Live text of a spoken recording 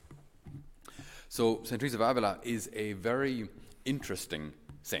So St. Teresa of Avila is a very interesting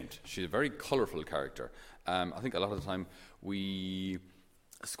saint. She's a very colourful character. I think a lot of the time we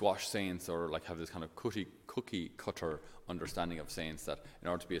squash saints, or like have this kind of cookie cutter understanding of saints, that in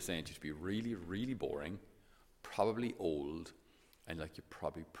order to be a saint you should be really, really boring, probably old, and like you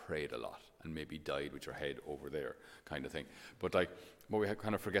probably prayed a lot and maybe died with your head over there, kind of thing. But we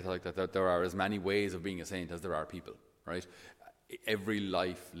kind of forget that there are as many ways of being a saint as there are people, right? Every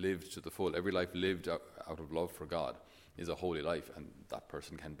life lived to the full, every life lived out of love for God is a holy life, and that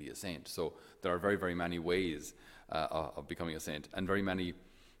person can be a saint. So there are very, very many ways of becoming a saint, and very many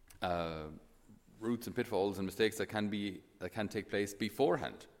roots and pitfalls and mistakes that can take place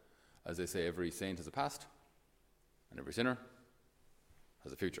beforehand. As they say, every saint has a past, and every sinner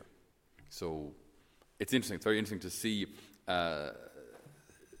has a future. So it's interesting. It's very interesting to see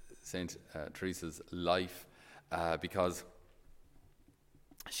Saint Teresa's life, because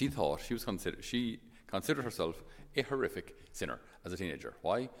she considered herself a horrific sinner as a teenager.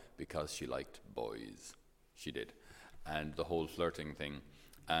 Why? Because she liked boys. She did. And the whole flirting thing,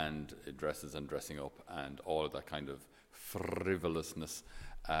 and dresses and dressing up, and all of that kind of frivolousness,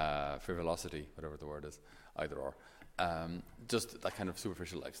 frivolosity, whatever the word is, either or. Just that kind of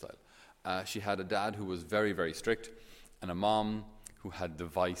superficial lifestyle. She had a dad who was very, very strict, and a mom who had the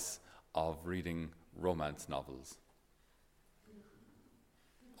vice of reading romance novels,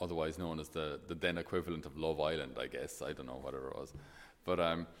 otherwise known as the then equivalent of Love Island, I guess. I don't know, whatever it was.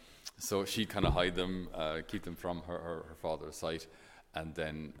 But so she'd kind of hide them, keep them from her father's sight. And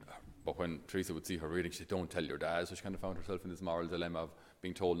then, but when Teresa would see her reading, she'd say, "Don't tell your dad." So she kind of found herself in this moral dilemma of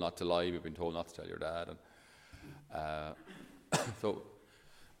being told not to lie, but being told not to tell your dad. And so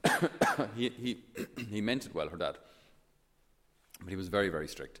he meant it well, her dad, but he was very, very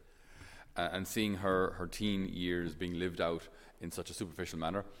strict. And seeing her teen years being lived out in such a superficial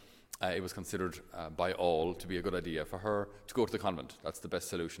manner, it was considered by all to be a good idea for her to go to the convent. That's the best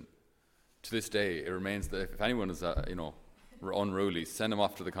solution. To this day, it remains that if anyone is, unruly, send them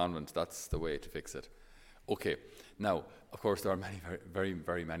off to the convent. That's the way to fix it. Okay. Now, of course, there are many, very, very,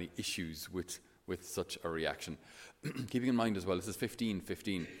 very many issues with such a reaction. Keeping in mind as well, this is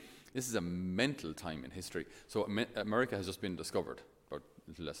 1515. This is a mental time in history. So America has just been discovered about a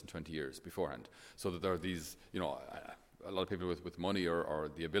little less than 20 years beforehand. So that there are these, a lot of people with money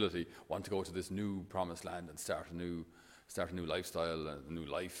or the ability want to go to this new promised land and start a new lifestyle, a new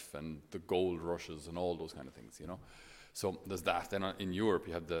life, and the gold rushes and all those kind of things, So there's that. Then in Europe,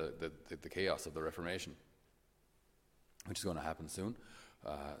 you have the chaos of the Reformation, which is going to happen soon.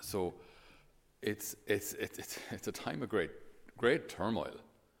 So it's a time of great turmoil.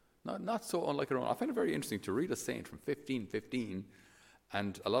 Not so unlike our own. I find it very interesting to read a saint from 1515,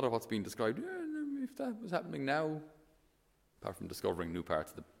 and a lot of what's being described. If that was happening now, apart from discovering new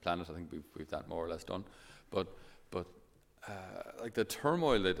parts of the planet, I think we've that more or less done. But like the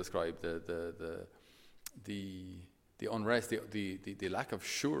turmoil they describe, the unrest, the lack of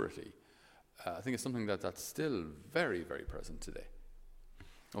surety, I think it's something that's still very, very present today.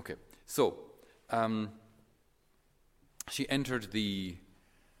 Okay, so she entered the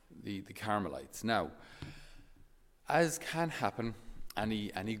Carmelites. Now, as can happen,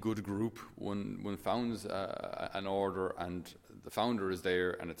 any good group, one founds an order, and the founder is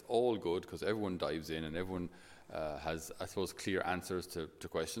there, and it's all good because everyone dives in and everyone has, I suppose, clear answers to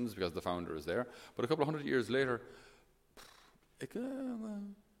questions because the founder is there. But a couple of hundred years later,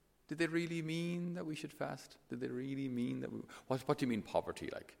 did they really mean that we should fast? Did they really mean that what do you mean poverty?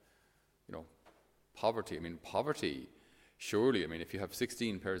 Like, poverty. I mean, poverty. Surely, if you have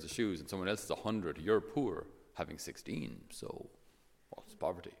 16 pairs of shoes and someone else is 100, you're poor having 16. So, what's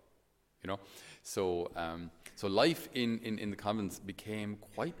poverty? So life in the convents became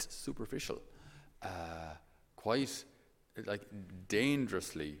quite superficial, quite like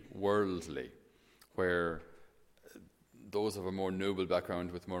dangerously worldly, where those of a more noble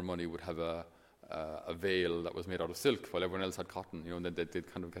background with more money would have a veil that was made out of silk, while everyone else had cotton. And then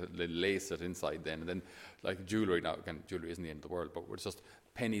they'd kind of lace it inside then. And then, like jewelry. Now, again, jewelry isn't the end of the world, but it's just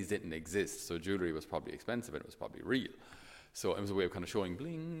pennies didn't exist, so jewelry was probably expensive and it was probably real. So it was a way of kind of showing,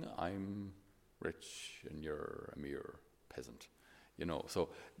 bling, I'm rich and you're a mere peasant. So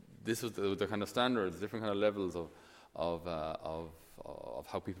this was the kind of standards, different kind of levels of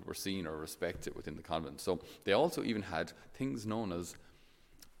how people were seen or respected within the convent. So they also even had things known as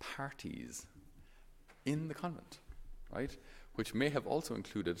parties in the convent, right? Which may have also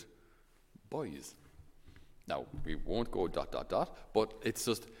included boys. Now, we won't go ... but it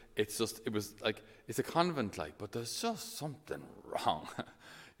was like, it's a convent like, but there's just something wrong.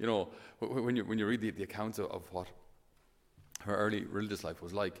 When you read the accounts of what her early religious life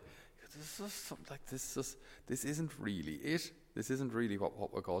was like, this is something like this isn't really it. This isn't really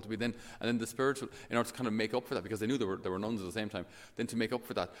what we're called to be. And then the spiritual, in order to kind of make up for that, because they knew there were nuns at the same time, then to make up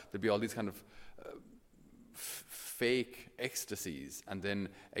for that, there'd be all these kind of fake ecstasies, and then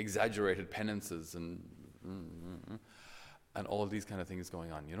exaggerated penances, and all these kind of things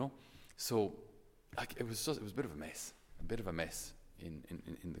going on, So, like, it was a bit of a mess in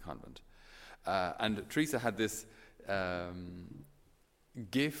the convent. And Teresa had this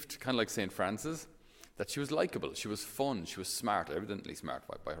gift, kind of like St. Francis, that she was likable, she was fun, she was smart, evidently smart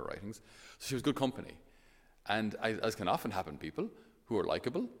by her writings. So she was good company. And as can often happen, people who are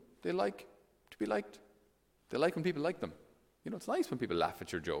likable, they like to be liked. They like when people like them. It's nice when people laugh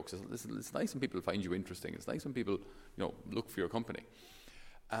at your jokes. It's nice when people find you interesting. It's nice when people, look for your company.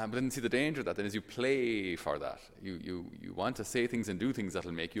 But then see the danger of that then is you play for that. You want to say things and do things that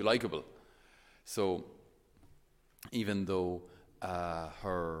will make you likable. So even though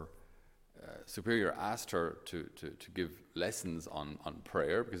her superior asked her to give lessons on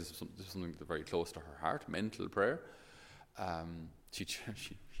prayer, because this is something that's very close to her heart, mental prayer, she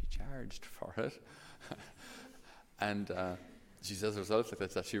charged for it. And she says herself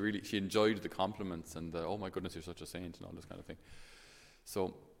that she enjoyed the compliments and oh my goodness, you're such a saint and all this kind of thing.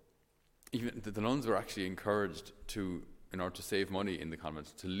 So even the nuns were actually encouraged to, in order to save money in the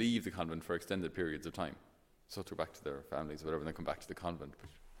convent, to leave the convent for extended periods of time. So to go back to their families or whatever, and then come back to the convent. But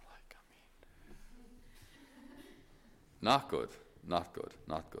not good.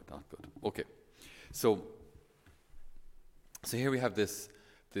 Okay, so here we have this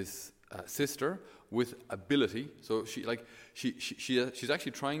sister with ability. So she's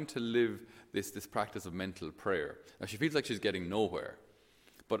actually trying to live this practice of mental prayer. Now she feels like she's getting nowhere,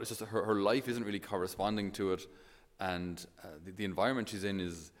 but it's just her life isn't really corresponding to it, and the environment she's in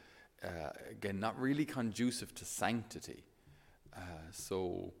is again not really conducive to sanctity.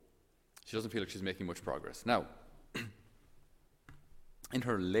 So she doesn't feel like she's making much progress. Now, in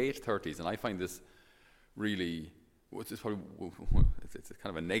her late 30s, and I find this really, it's kind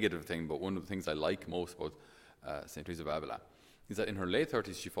of a negative thing, but one of the things I like most about St. Teresa of Avila is that in her late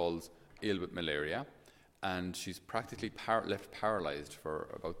 30s she falls ill with malaria, and she's practically left paralyzed for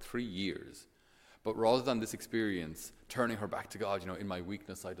about 3 years. But rather than this experience turning her back to God, in my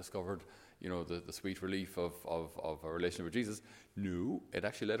weakness I discovered, the sweet relief of a relationship with Jesus, no, it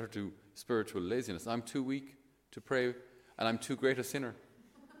actually led her to spiritual laziness. I'm too weak to pray, and I'm too great a sinner.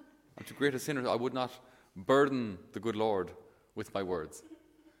 I would not burden the good Lord with my words.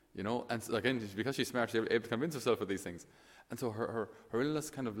 And so, again, because she's smart, she's able to convince herself of these things. And so her illness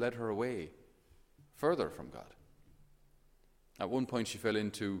kind of led her away further from God. At one point she fell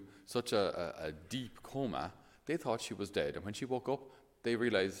into such a deep coma, they thought she was dead. And when she woke up,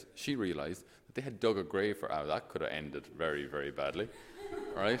 she realized that they had dug a grave for her. That could have ended very, very badly.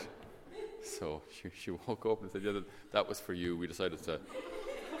 Right? So she woke up and said, yeah, that was for you. We decided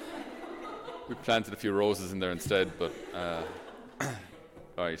we planted a few roses in there instead, but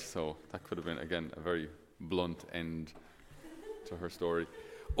right, so that could have been, again, a very blunt end to her story.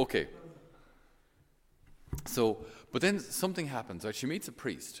 Okay. So, but then something happens, right? She meets a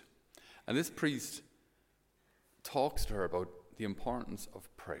priest, and this priest talks to her about the importance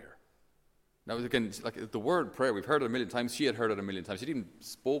of prayer. Now, again, like the word prayer, we've heard it a million times. She had heard it a million times. She'd even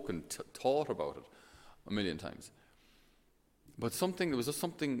spoken, taught about it a million times. But there was just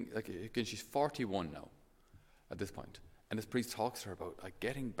something, like, again, she's 41 now at this point, and this priest talks to her about like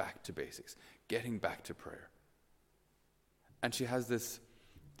getting back to basics, getting back to prayer. And she has this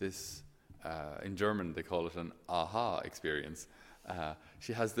in German they call it an aha experience.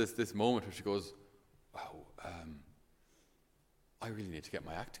 She has this moment where she goes, wow, I really need to get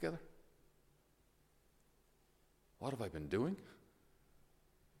my act together. What have I been doing?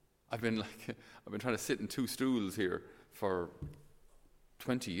 I've been trying to sit in two stools here for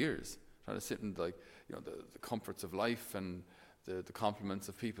 20 years, trying to sit in the comforts of life and the compliments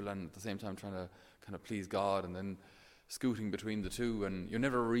of people, and at the same time trying to kind of please God, and then scooting between the two, and you're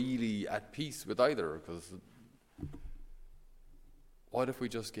never really at peace with either, because what if we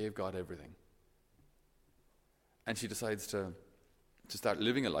just gave God everything? And she decides to start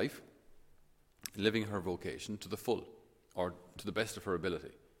living a life, living her vocation to the full, or to the best of her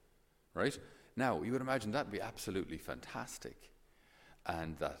ability, right? Now, you would imagine that would be absolutely fantastic,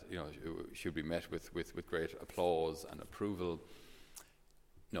 and that she would be met with great applause and approval.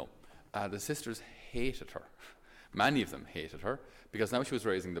 No, the sisters hated her. Many of them hated her, because now she was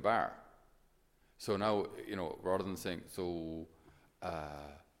raising the bar. So now, rather than saying,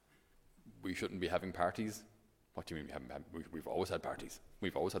 we shouldn't be having parties. What do you mean we haven't? We've always had parties.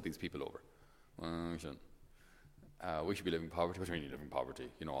 We've always had these people over. We shouldn't. we should be living in poverty. What do you mean you live in poverty?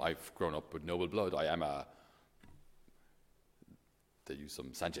 You know, I've grown up with noble blood. I am a, they use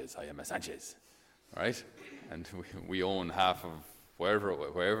some Sanchez. I am a Sanchez, right? And we own half of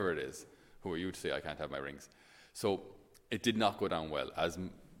wherever it is. Who are you to say I can't have my rings? So it did not go down well, as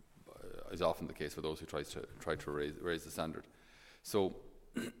is often the case for those who try to raise the standard. So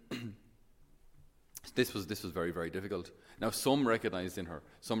this was very, very difficult. Now some recognized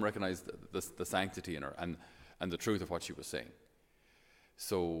the sanctity in her and the truth of what she was saying.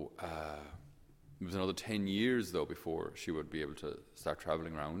 So it was another 10 years though before she would be able to start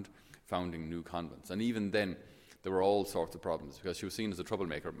traveling around, founding new convents. And even then, there were all sorts of problems because she was seen as a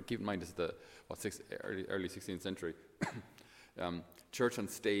troublemaker. Keep in mind, this is the early 16th century. Church and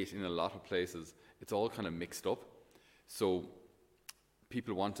state in a lot of places, it's all kind of mixed up. So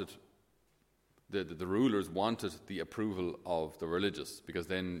people wanted, the rulers wanted the approval of the religious, because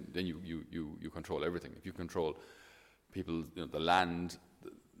then you control everything. If you control people, the land,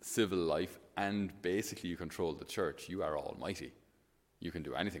 the civil life, and basically you control the church, you are almighty. You can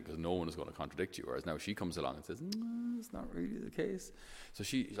do anything because no one is going to contradict you. Whereas now she comes along and says, no, it's not really the case. So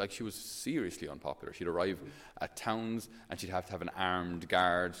she was seriously unpopular. She'd arrive at towns and she'd have to have an armed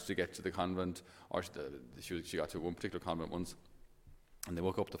guard to get to the convent. Or she got to one particular convent once, and they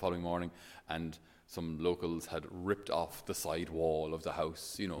woke up the following morning and some locals had ripped off the side wall of the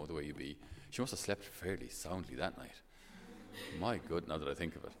house, you know, the way you be. She must have slept fairly soundly that night. My God, now that I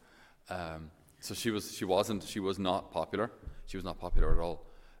think of it. So she was not popular. She was not popular at all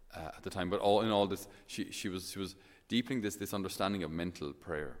at the time. But in all this, she was deepening this understanding of mental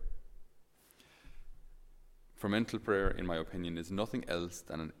prayer. For mental prayer, in my opinion, is nothing else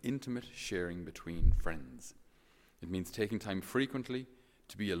than an intimate sharing between friends. It means taking time frequently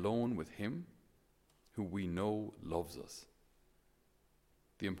to be alone with Him who we know loves us.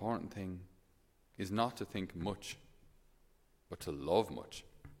 The important thing is not to think much, but to love much,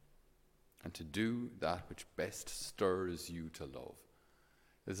 and to do that which best stirs you to love.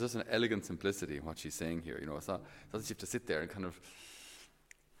 There's just an elegant simplicity in what she's saying here. You know, it's not that you have to sit there and kind of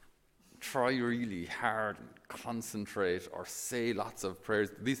try really hard and concentrate or say lots of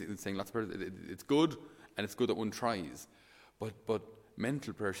prayers. Saying lots of prayers, it's good, and it's good that one tries. But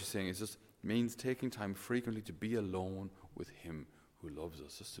mental prayer, she's saying, is just means taking time frequently to be alone with Him who loves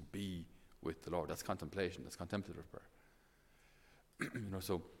us, just to be with the Lord. That's contemplation. That's contemplative prayer. You know,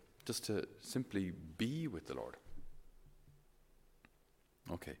 so just to simply be with the Lord.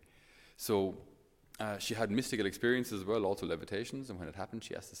 Okay, so she had mystical experiences as well, also levitations, and when it happened,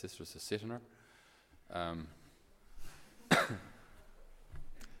 she asked the sisters to sit on her.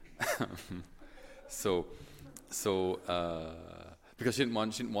 Because she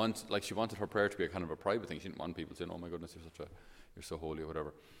didn't want, like, she wanted her prayer to be a kind of a private thing. She didn't want people saying, "Oh my goodness, you're so holy," or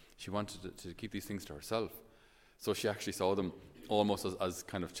whatever. She wanted to keep these things to herself. So she actually saw them almost as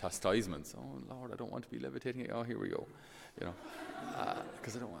kind of chastisements. "Oh Lord, I don't want to be levitating. Oh, here we go," you know,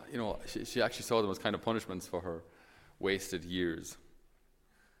 because I don't want. You know, she actually saw them as kind of punishments for her wasted years.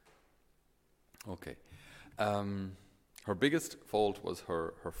 Okay, her biggest fault was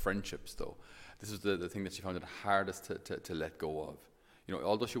her friendships, though. This was the thing that she found it hardest to let go of. You know,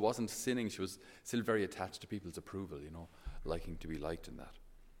 although she wasn't sinning, she was still very attached to people's approval. You know, liking to be liked in that.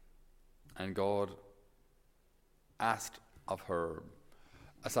 And God asked of her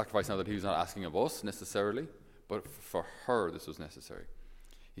a sacrifice, now that He was not asking of us necessarily, but for her this was necessary.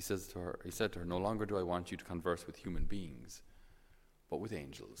 He said to her, "No longer do I want you to converse with human beings, but with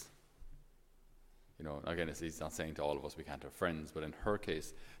angels." You know, again, He's not saying to all of us we can't have friends, but in her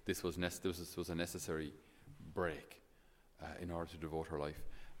case, this was a necessary break in order to devote her life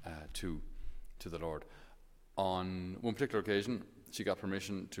to the Lord. On one particular occasion, she got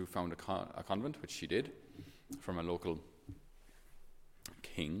permission to found a convent, which she did, from a local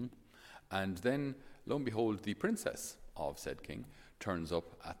king, and then, lo and behold, the princess of said king turns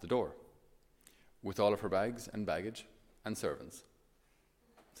up at the door with all of her bags and baggage and servants.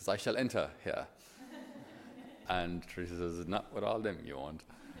 Says, "I shall enter here." And Teresa says, "Not with all them you want."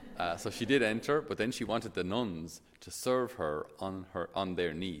 So she did enter, but then she wanted the nuns to serve her on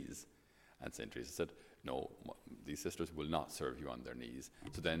their knees. And St. Teresa said, "No, these sisters will not serve you on their knees."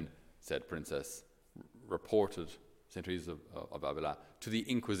 So then said princess reported St. Teresa of Avila to the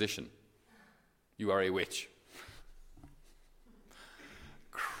Inquisition. "You are a witch."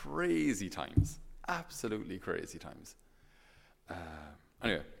 Crazy times. Absolutely crazy times.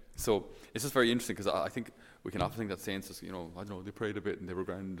 Anyway, so it's just very interesting, because I think we can often think that saints just, you know, I don't know, they prayed a bit and they were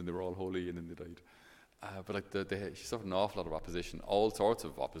grand and they were all holy and then they died. But like she suffered an awful lot of opposition, all sorts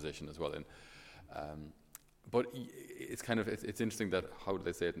of opposition as well. But it's interesting that, how do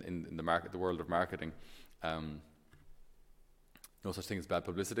they say it in the world of marketing? No such thing as bad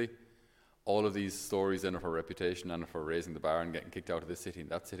publicity. All of these stories then of her reputation and of her raising the bar and getting kicked out of this city and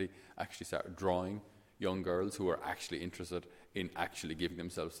that city actually started drawing young girls who are actually interested in actually giving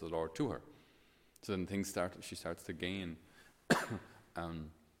themselves to the Lord to her. So then she starts to gain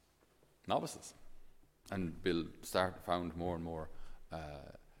novices, and found more and more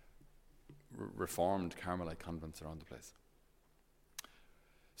reformed Carmelite convents around the place.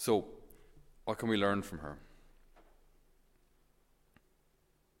 So, what can we learn from her?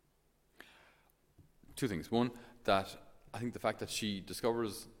 Two things. One, that I think the fact that she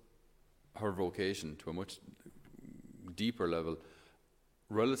discovers her vocation to a much deeper level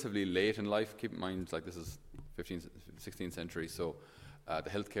relatively late in life. Keep in mind, like, this is 15th, 16th century, so the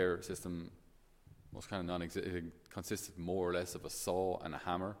healthcare system was kind of non-existent. It consisted more or less of a saw and a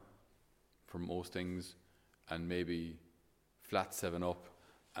hammer for most things, and maybe flat 7-Up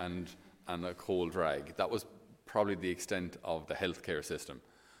and a cold rag. That was probably the extent of the healthcare system.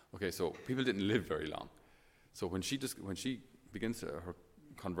 Okay, so people didn't live very long. So when she begins her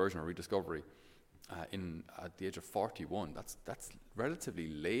conversion or rediscovery at the age of 41, that's relatively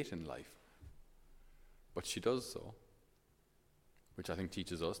late in life. But she does so, which I think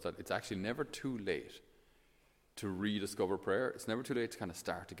teaches us that it's actually never too late to rediscover prayer. It's never too late to kind of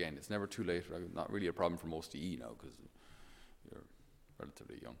start again. It's never too late. Not really a problem for most of you now because you're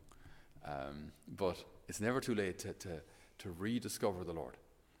relatively young. But it's never too late to rediscover the Lord.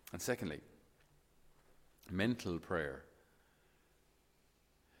 And secondly, mental prayer.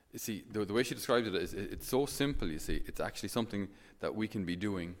 You see, the way she describes it is, it's so simple, you see. It's actually something that we can be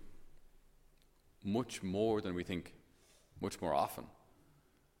doing much more than we think, much more often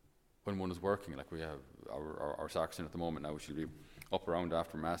when one is working. Like we have our sacristan at the moment now, she'll be up around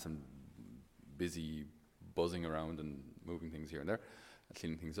after Mass and busy buzzing around and moving things here and there and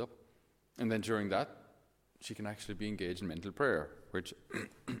cleaning things up. And then during that, she can actually be engaged in mental prayer, which,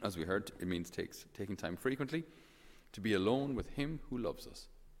 as we heard, it means taking time frequently to be alone with Him who loves us.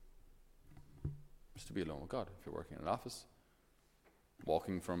 Just to be alone with God. If you're working in an office,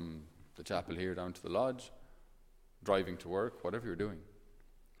 walking from the chapel here down to the lodge, driving to work, whatever you're doing,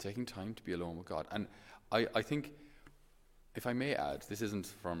 taking time to be alone with God. And I think, if I may add, this isn't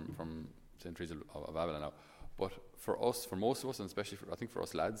from St. Teresa of Avila now, but for us, for most of us, and especially I think for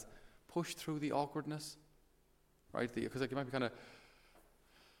us lads, push through the awkwardness, right? Because like, you might be kind of,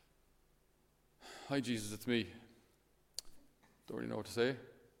 "Hi Jesus, it's me. Don't really know what to say.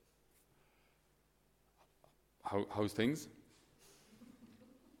 How's things?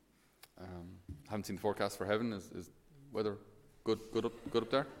 Haven't seen the forecast for heaven. Is weather good up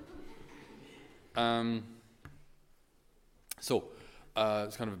there?" So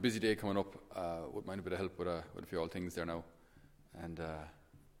it's kind of a busy day coming up. Would mind a bit of help with a few old things there now, and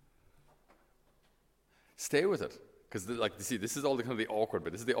stay with it, because like you see, this is all the kind of the awkward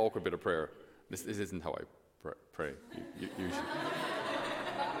bit. This is the awkward bit of prayer. This isn't how I pray usually,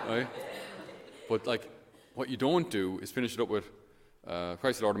 right? But like, what you don't do is finish it up with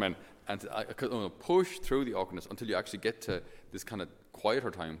Christ the Lord, Amen, and push through the awkwardness until you actually get to this kind of quieter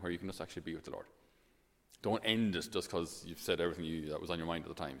time where you can just actually be with the Lord. Don't end it just because you've said everything that was on your mind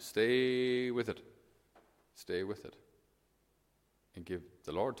at the time. Stay with it. Stay with it. And give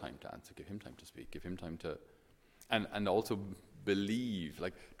the Lord time to answer. Give Him time to speak. Give Him time to... And also believe,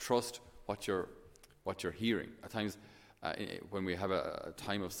 like trust what you're hearing. At times, when we have a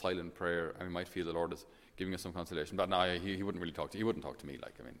time of silent prayer, and we might feel the Lord is giving us some consolation, but no, He wouldn't really talk to you. He wouldn't talk to me.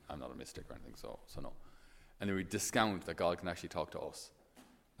 Like, I mean, I'm not a mystic or anything, so no. And then we discount that God can actually talk to us,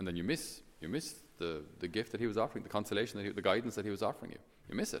 and then you miss the gift that He was offering, the consolation the guidance that He was offering you.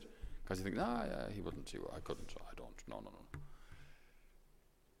 You miss it because you think, He wouldn't. I couldn't. I don't. No.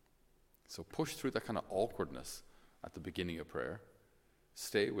 So push through that kind of awkwardness at the beginning of prayer.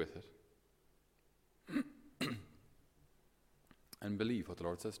 Stay with it, and believe what the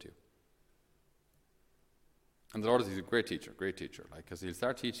Lord says to you. And the Lord is a great teacher, like, because He'll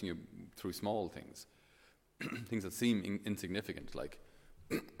start teaching you through small things, things that seem insignificant, like,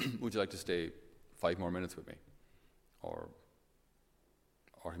 would you like to stay 5 more minutes with me? Or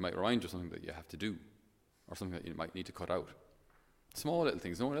He might remind you of something that you have to do, or something that you might need to cut out. Small little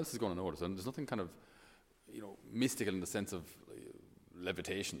things, no one else is going to notice, and there's nothing kind of, mystical in the sense of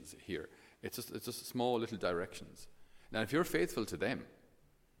levitations here. It's just small little directions. Now, if you're faithful to them,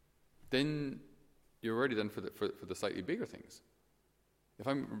 then you're ready then for the slightly bigger things. If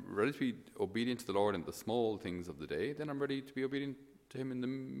I'm ready to be obedient to the Lord in the small things of the day, then I'm ready to be obedient to Him in the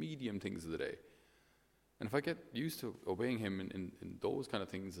medium things of the day. And if I get used to obeying Him in those kind of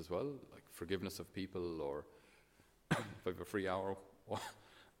things as well, like forgiveness of people, or if I have a free hour,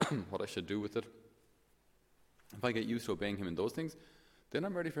 what I should do with it, If I get used to obeying him in those things, then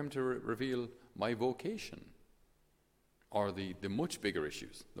I'm ready for him to reveal my vocation, or the much bigger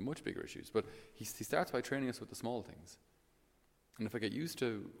issues, But he starts by training us with the small things. And if I get used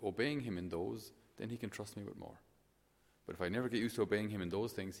to obeying him in those, then he can trust me with more. But if I never get used to obeying him in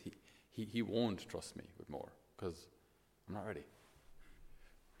those things, he won't trust me with more, because I'm not ready.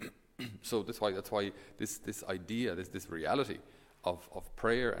 So that's why this idea, this reality of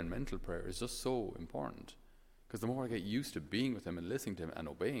prayer and mental prayer is just so important. Because the more I get used to being with him and listening to him and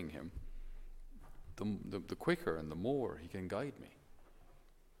obeying him, the quicker and the more he can guide me.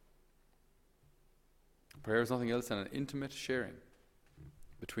 Prayer is nothing else than an intimate sharing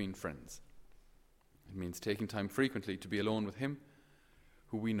between friends. It means taking time frequently to be alone with him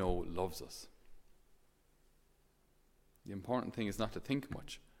who we know loves us. The important thing is not to think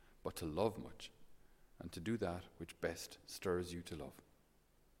much, but to love much, and to do that which best stirs you to love.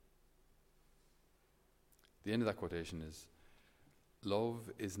 The end of that quotation is,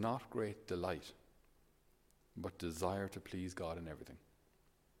 love is not great delight, but desire to please God in everything.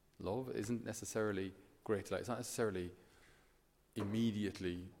 Love isn't necessarily great delight. It's not necessarily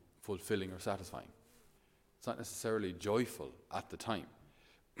immediately fulfilling or satisfying. It's not necessarily joyful at the time.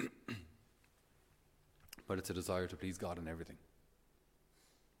 But it's a desire to please God in everything.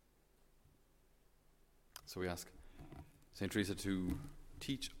 So we ask St. Teresa to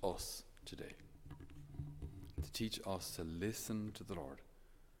teach us today, to teach us to listen to the Lord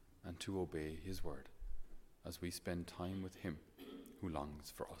and to obey his word as we spend time with him who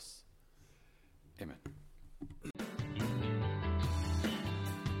longs for us. Amen.